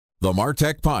The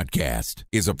MarTech Podcast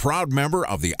is a proud member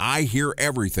of the I Hear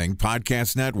Everything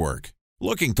Podcast Network.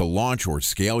 Looking to launch or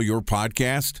scale your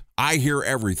podcast? I Hear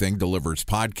Everything delivers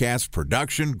podcast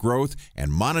production, growth,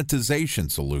 and monetization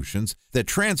solutions that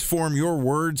transform your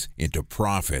words into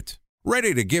profit.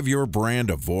 Ready to give your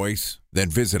brand a voice? Then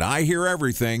visit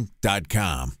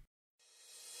iheareverything.com.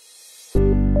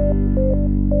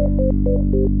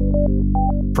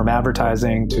 From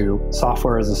advertising to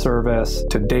software as a service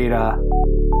to data.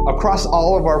 Across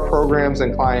all of our programs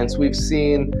and clients, we've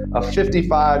seen a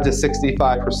 55 to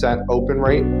 65% open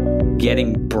rate.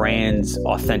 Getting brands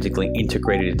authentically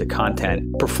integrated into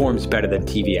content performs better than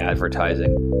TV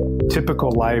advertising.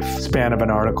 Typical lifespan of an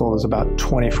article is about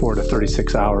 24 to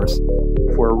 36 hours.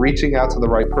 If we're reaching out to the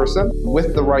right person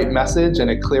with the right message and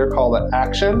a clear call to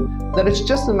action, then it's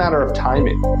just a matter of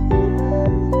timing.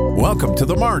 Welcome to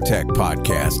the MarTech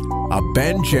Podcast, a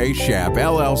Ben J. Schaap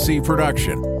LLC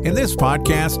production. In this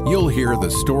podcast, you'll hear the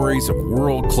stories of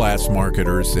world-class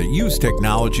marketers that use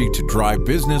technology to drive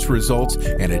business results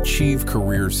and achieve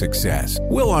career success.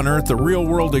 We'll unearth the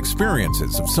real-world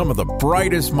experiences of some of the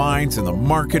brightest minds in the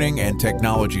marketing and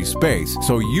technology space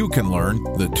so you can learn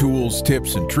the tools,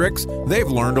 tips, and tricks they've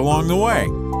learned along the way.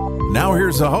 Now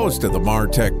here's the host of the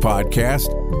MarTech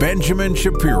Podcast, Benjamin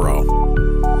Shapiro.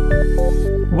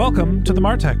 Welcome to the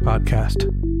MarTech Podcast.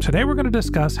 Today we're going to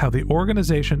discuss how the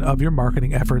organization of your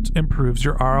marketing efforts improves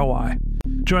your ROI.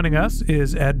 Joining us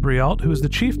is Ed Brialt, who is the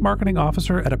Chief Marketing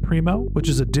Officer at Aprimo, which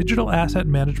is a digital asset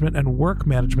management and work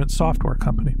management software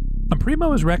company.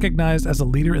 Aprimo is recognized as a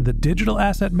leader in the digital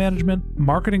asset management,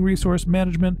 marketing resource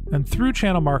management, and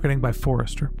through-channel marketing by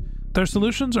Forrester. Their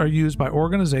solutions are used by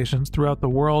organizations throughout the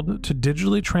world to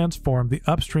digitally transform the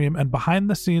upstream and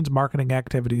behind-the-scenes marketing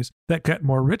activities that get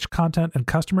more rich content and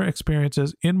customer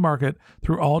experiences in market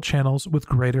through all channels with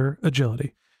greater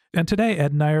agility. And today,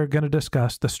 Ed and I are going to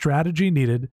discuss the strategy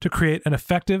needed to create an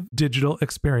effective digital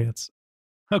experience.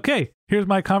 Okay, here's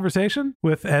my conversation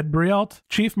with Ed Brialt,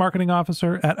 Chief Marketing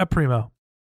Officer at Aprimo.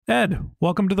 Ed,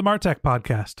 welcome to the MarTech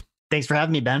Podcast. Thanks for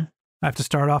having me, Ben. I have to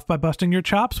start off by busting your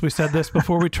chops. We said this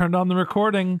before we turned on the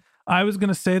recording. I was going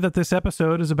to say that this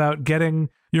episode is about getting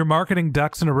your marketing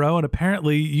ducks in a row, and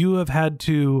apparently you have had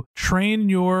to train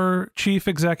your chief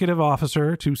executive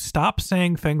officer to stop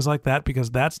saying things like that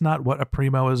because that's not what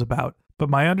Aprimo is about.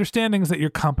 But my understanding is that your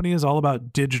company is all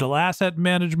about digital asset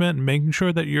management and making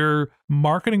sure that your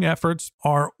marketing efforts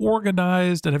are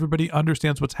organized and everybody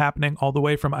understands what's happening all the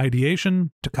way from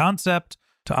ideation to concept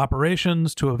to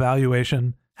operations to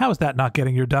evaluation. How is that not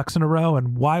getting your ducks in a row?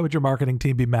 And why would your marketing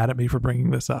team be mad at me for bringing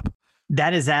this up?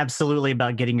 That is absolutely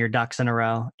about getting your ducks in a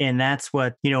row. And that's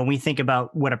what, when we think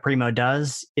about what Aprimo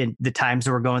does in the times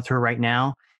that we're going through right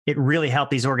now, it really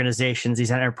helped these organizations, these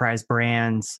enterprise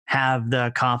brands have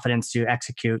the confidence to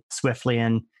execute swiftly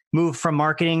and move from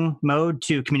marketing mode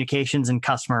to communications and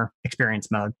customer experience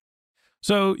mode.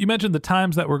 So you mentioned the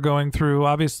times that we're going through.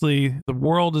 Obviously, the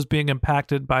world is being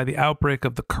impacted by the outbreak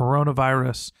of the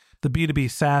coronavirus. The B2B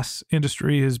SaaS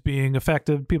industry is being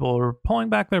affected. People are pulling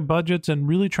back their budgets and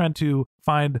really trying to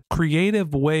find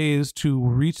creative ways to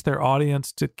reach their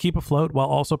audience to keep afloat while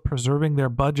also preserving their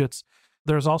budgets.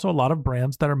 There's also a lot of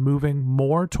brands that are moving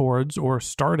more towards or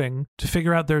starting to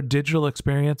figure out their digital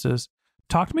experiences.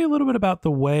 Talk to me a little bit about the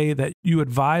way that you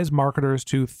advise marketers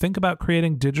to think about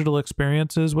creating digital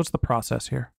experiences. What's the process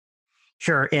here?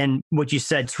 Sure. And what you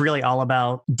said, it's really all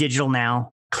about digital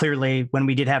now. Clearly, when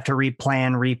we did have to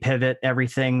replan, repivot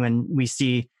everything, when we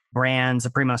see brands,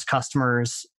 Aprimo's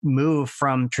customers move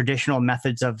from traditional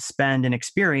methods of spend and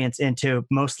experience into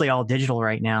mostly all digital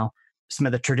right now. Some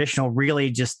of the traditional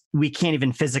really just, we can't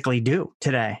even physically do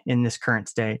today in this current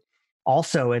state.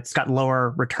 Also, it's got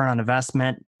lower return on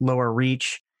investment, lower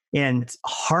reach, and it's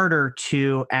harder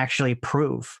to actually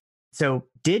prove. So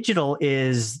digital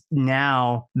is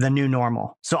now the new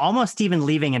normal. So almost even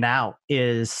leaving it out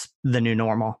is the new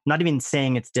normal. Not even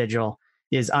saying it's digital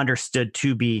is understood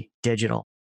to be digital.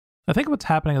 I think what's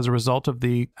happening as a result of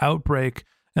the outbreak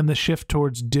and the shift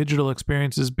towards digital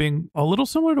experiences being a little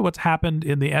similar to what's happened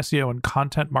in the SEO and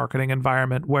content marketing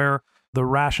environment, where the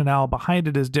rationale behind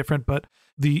it is different, but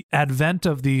the advent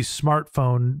of the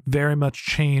smartphone very much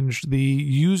changed the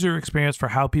user experience for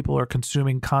how people are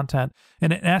consuming content.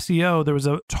 And in SEO, there was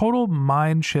a total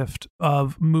mind shift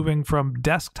of moving from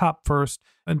desktop first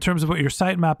in terms of what your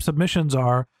sitemap submissions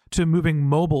are to moving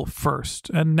mobile first.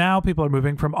 And now people are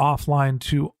moving from offline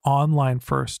to online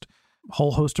first. A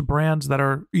whole host of brands that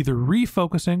are either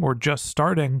refocusing or just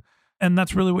starting. And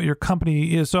that's really what your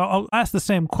company is. So I'll ask the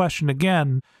same question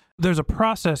again. There's a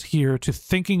process here to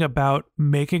thinking about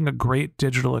making a great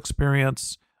digital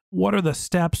experience. What are the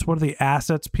steps? What are the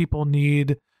assets people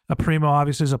need? Aprimo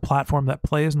obviously is a platform that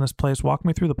plays in this place. Walk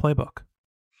me through the playbook.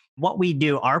 What we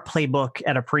do, our playbook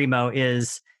at Aprimo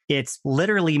is it's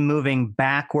literally moving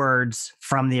backwards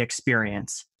from the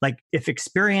experience. Like if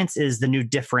experience is the new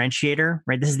differentiator,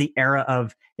 right? This is the era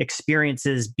of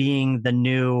experiences being the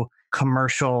new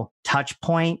commercial touch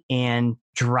point and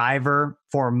driver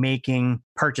for making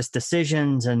purchase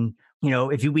decisions. And,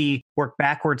 if we work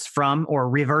backwards from or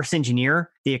reverse engineer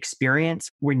the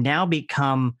experience, we now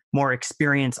become more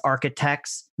experience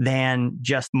architects than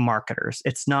just marketers.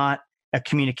 It's not a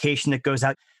communication that goes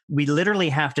out. We literally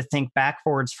have to think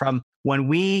backwards from when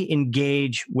we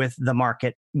engage with the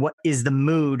market, what is the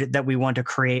mood that we want to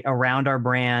create around our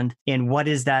brand? And what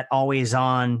does that always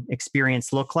on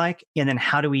experience look like? And then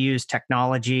how do we use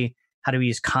technology? How do we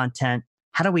use content?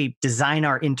 How do we design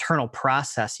our internal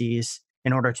processes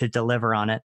in order to deliver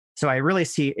on it? So I really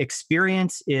see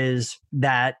experience is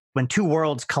that when two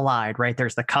worlds collide, right?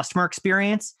 There's the customer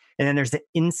experience, and then there's the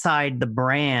inside the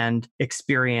brand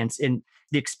experience. And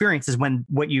the experience is when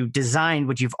what you designed,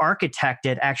 what you've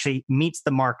architected actually meets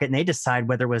the market and they decide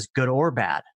whether it was good or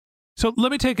bad. So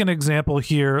let me take an example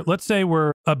here. Let's say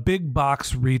we're a big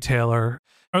box retailer.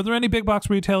 Are there any big box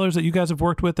retailers that you guys have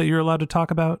worked with that you're allowed to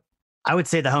talk about? I would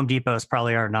say the Home Depot is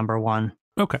probably our number one.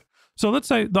 Okay. So let's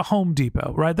say the Home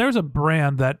Depot, right? There's a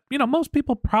brand that, most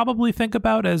people probably think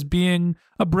about as being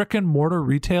a brick and mortar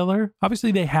retailer.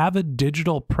 Obviously, they have a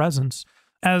digital presence.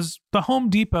 As the Home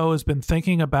Depot has been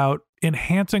thinking about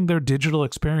enhancing their digital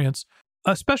experience,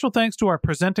 a special thanks to our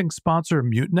presenting sponsor,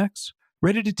 Mutinex.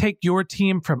 Ready to take your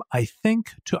team from I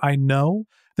think to I know?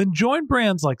 Then join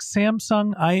brands like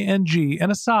Samsung, ING,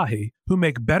 and Asahi who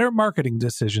make better marketing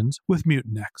decisions with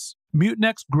Mutinex.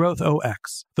 Mutinex Growth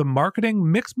OX, the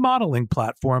marketing mix modeling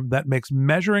platform that makes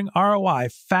measuring ROI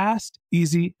fast,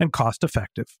 easy, and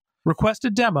cost-effective. Request a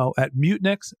demo at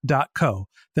mutinex.co.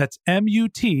 That's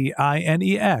MUTINEX.co.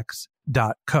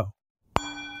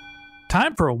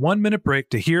 Time for a 1-minute break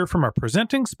to hear from our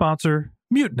presenting sponsor,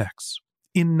 Mutinex.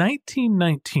 In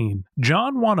 1919,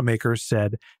 John Wanamaker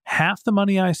said, "Half the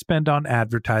money I spend on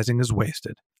advertising is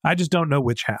wasted. I just don't know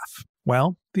which half."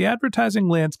 Well, the advertising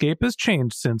landscape has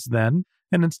changed since then,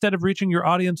 and instead of reaching your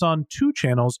audience on 2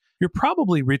 channels, you're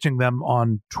probably reaching them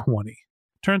on 20.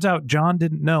 Turns out John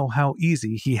didn't know how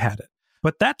easy he had it.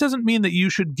 But that doesn't mean that you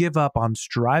should give up on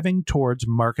striving towards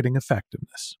marketing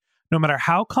effectiveness. No matter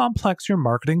how complex your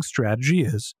marketing strategy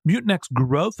is, Mutinex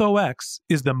Growth OX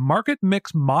is the market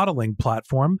mix modeling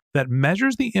platform that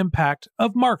measures the impact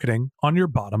of marketing on your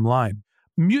bottom line.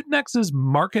 Mutinex's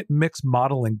market mix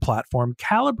modeling platform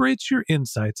calibrates your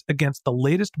insights against the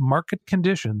latest market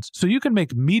conditions so you can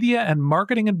make media and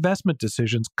marketing investment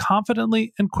decisions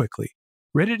confidently and quickly.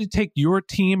 Ready to take your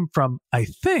team from I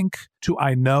think to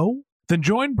I know? Then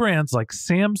join brands like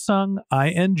Samsung,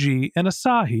 ING, and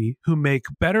Asahi who make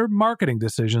better marketing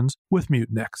decisions with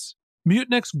Mutinex.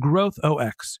 Mutinex Growth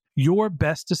OX. Your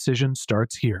best decision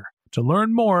starts here. To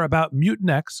learn more about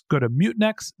Mutinex, go to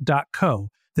mutinex.co.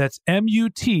 That's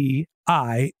MUTINEX.co.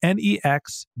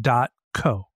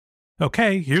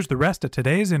 Okay, here's the rest of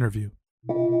today's interview.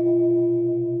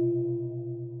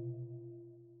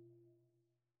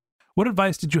 What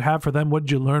advice did you have for them? What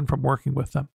did you learn from working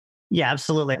with them? Yeah,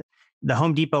 absolutely. The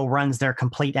Home Depot runs their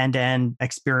complete end-to-end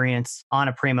experience on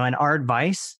Aprimo. And our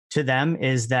advice to them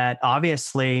is that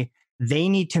obviously they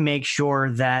need to make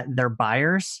sure that their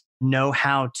buyers know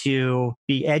how to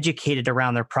be educated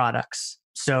around their products.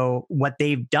 So what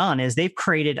they've done is they've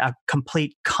created a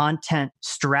complete content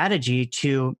strategy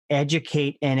to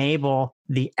educate, enable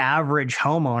the average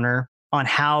homeowner on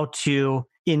how to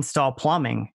install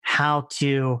plumbing, how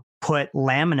to put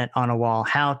laminate on a wall,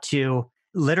 how to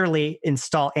literally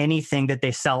install anything that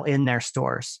they sell in their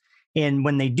stores. And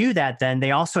when they do that, then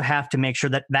they also have to make sure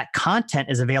that that content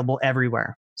is available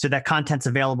everywhere. So that content's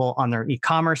available on their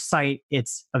e-commerce site.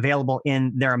 It's available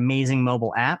in their amazing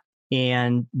mobile app,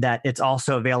 and that it's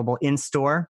also available in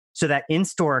store. So that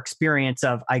in-store experience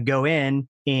of I go in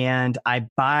and I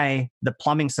buy the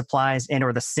plumbing supplies and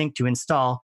or the sink to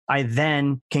install, I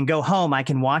then can go home, I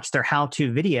can watch their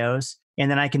how-to videos, and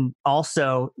then I can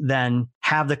also then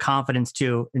have the confidence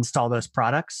to install those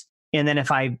products. And then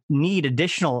if I need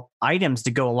additional items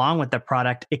to go along with the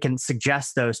product, it can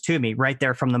suggest those to me right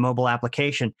there from the mobile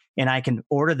application. And I can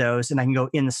order those and I can go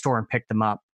in the store and pick them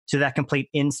up. So that complete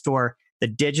in-store, the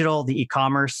digital, the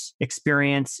e-commerce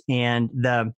experience, and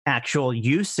the actual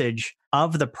usage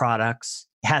of the products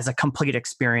has a complete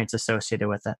experience associated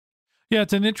with it. Yeah,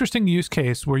 it's an interesting use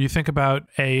case where you think about,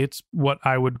 it's what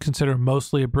I would consider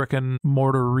mostly a brick and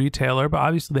mortar retailer, but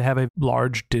obviously they have a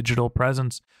large digital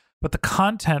presence. But the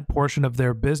content portion of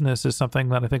their business is something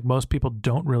that I think most people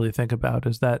don't really think about,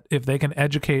 is that if they can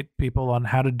educate people on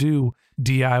how to do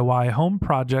DIY home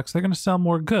projects, they're going to sell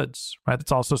more goods, right?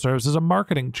 It also serves as a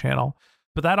marketing channel.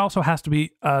 But that also has to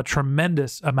be a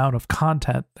tremendous amount of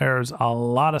content. There's a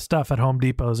lot of stuff at Home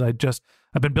Depot's. I've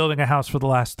been building a house for the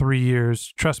last 3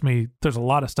 years. Trust me, there's a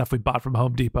lot of stuff we bought from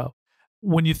Home Depot.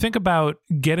 When you think about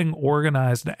getting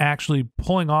organized and actually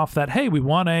pulling off that, hey, we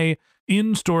want a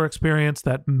in-store experience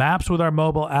that maps with our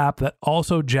mobile app that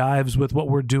also jives with what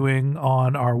we're doing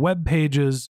on our web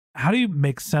pages, how do you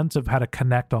make sense of how to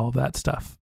connect all of that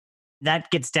stuff?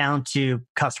 That gets down to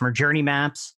customer journey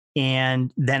maps.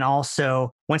 And then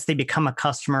also, once they become a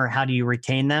customer, how do you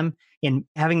retain them? In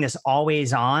having this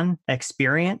always on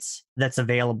experience that's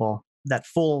available, that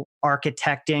full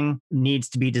architecting needs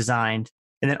to be designed.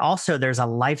 And then also there's a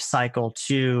life cycle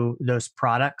to those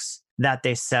products that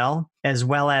they sell, as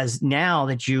well as now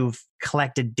that you've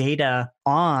collected data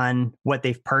on what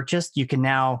they've purchased, you can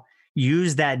now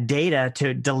use that data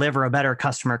to deliver a better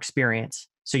customer experience.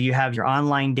 So you have your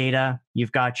online data,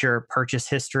 you've got your purchase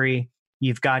history,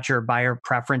 you've got your buyer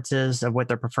preferences of what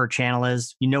their preferred channel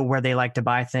is, you know where they like to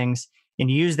buy things, and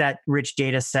use that rich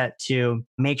data set to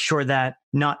make sure that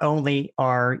not only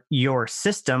are your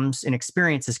systems and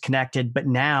experiences connected, but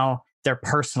now they're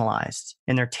personalized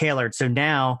and they're tailored. So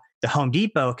now the Home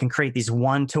Depot can create these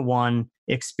one-to-one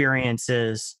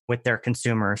experiences with their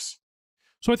consumers.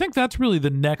 So I think that's really the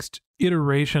next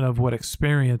iteration of what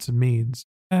experience means.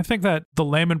 And I think that the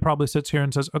layman probably sits here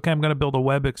and says, okay, I'm going to build a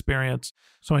web experience.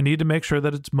 So I need to make sure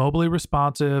that it's mobily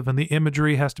responsive and the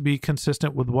imagery has to be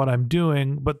consistent with what I'm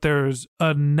doing. But there's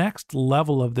a next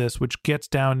level of this, which gets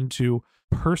down into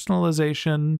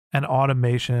personalization and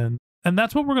automation. And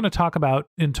that's what we're going to talk about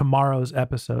in tomorrow's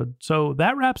episode. So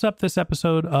that wraps up this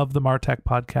episode of the MarTech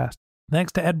Podcast.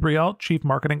 Thanks to Ed Briault, Chief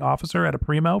Marketing Officer at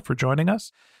Aprimo, for joining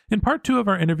us. In part 2 of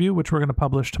our interview, which we're going to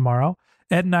publish tomorrow,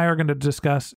 Ed and I are going to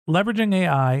discuss leveraging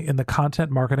AI in the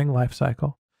content marketing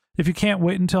lifecycle. If you can't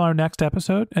wait until our next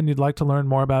episode and you'd like to learn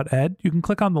more about Ed, you can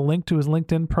click on the link to his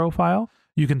LinkedIn profile.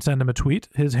 You can send him a tweet.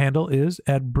 His handle is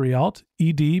Ed Briault,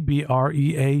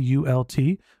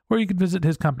 EDBREAULT, or you can visit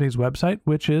his company's website,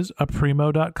 which is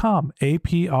aprimo.com,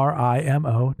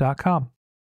 APRIMO.com.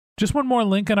 Just one more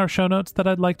link in our show notes that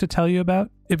I'd like to tell you about.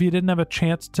 If you didn't have a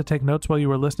chance to take notes while you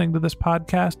were listening to this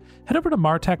podcast, head over to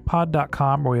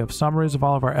martechpod.com, where we have summaries of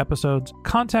all of our episodes,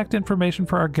 contact information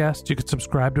for our guests. You can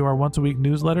subscribe to our once-a-week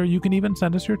newsletter. You can even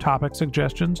send us your topic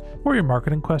suggestions or your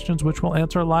marketing questions, which we'll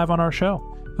answer live on our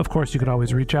show. Of course, you could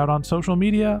always reach out on social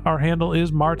media. Our handle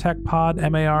is MarTechPod,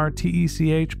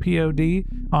 MarTechPod,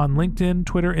 on LinkedIn,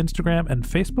 Twitter, Instagram, and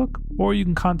Facebook. Or you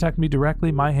can contact me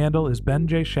directly. My handle is Ben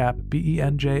J. Shap,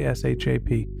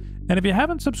 BenJShap. And if you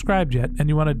haven't subscribed yet and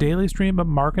you want a daily stream of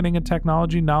marketing and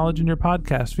technology knowledge in your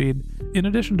podcast feed, in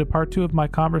addition to part 2 of my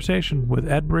conversation with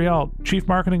Ed Briault, Chief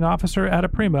Marketing Officer at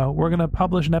Aprimo, we're going to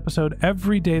publish an episode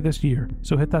every day this year.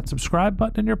 So hit that subscribe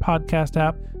button in your podcast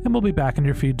app, and we'll be back in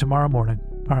your feed tomorrow morning.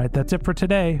 All right, that's it for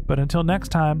today. But until next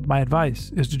time, my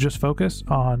advice is to just focus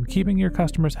on keeping your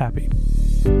customers happy.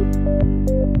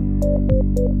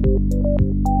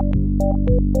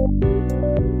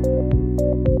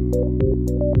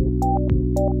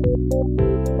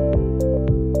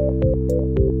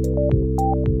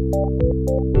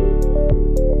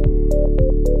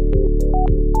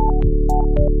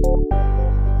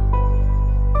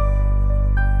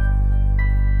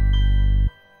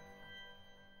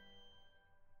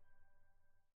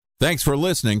 Thanks for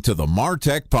listening to the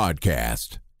MarTech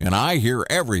Podcast, an I Hear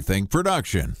Everything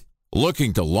production.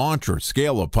 Looking to launch or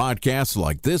scale a podcast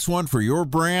like this one for your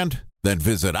brand? Then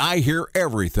visit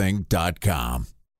iheareverything.com.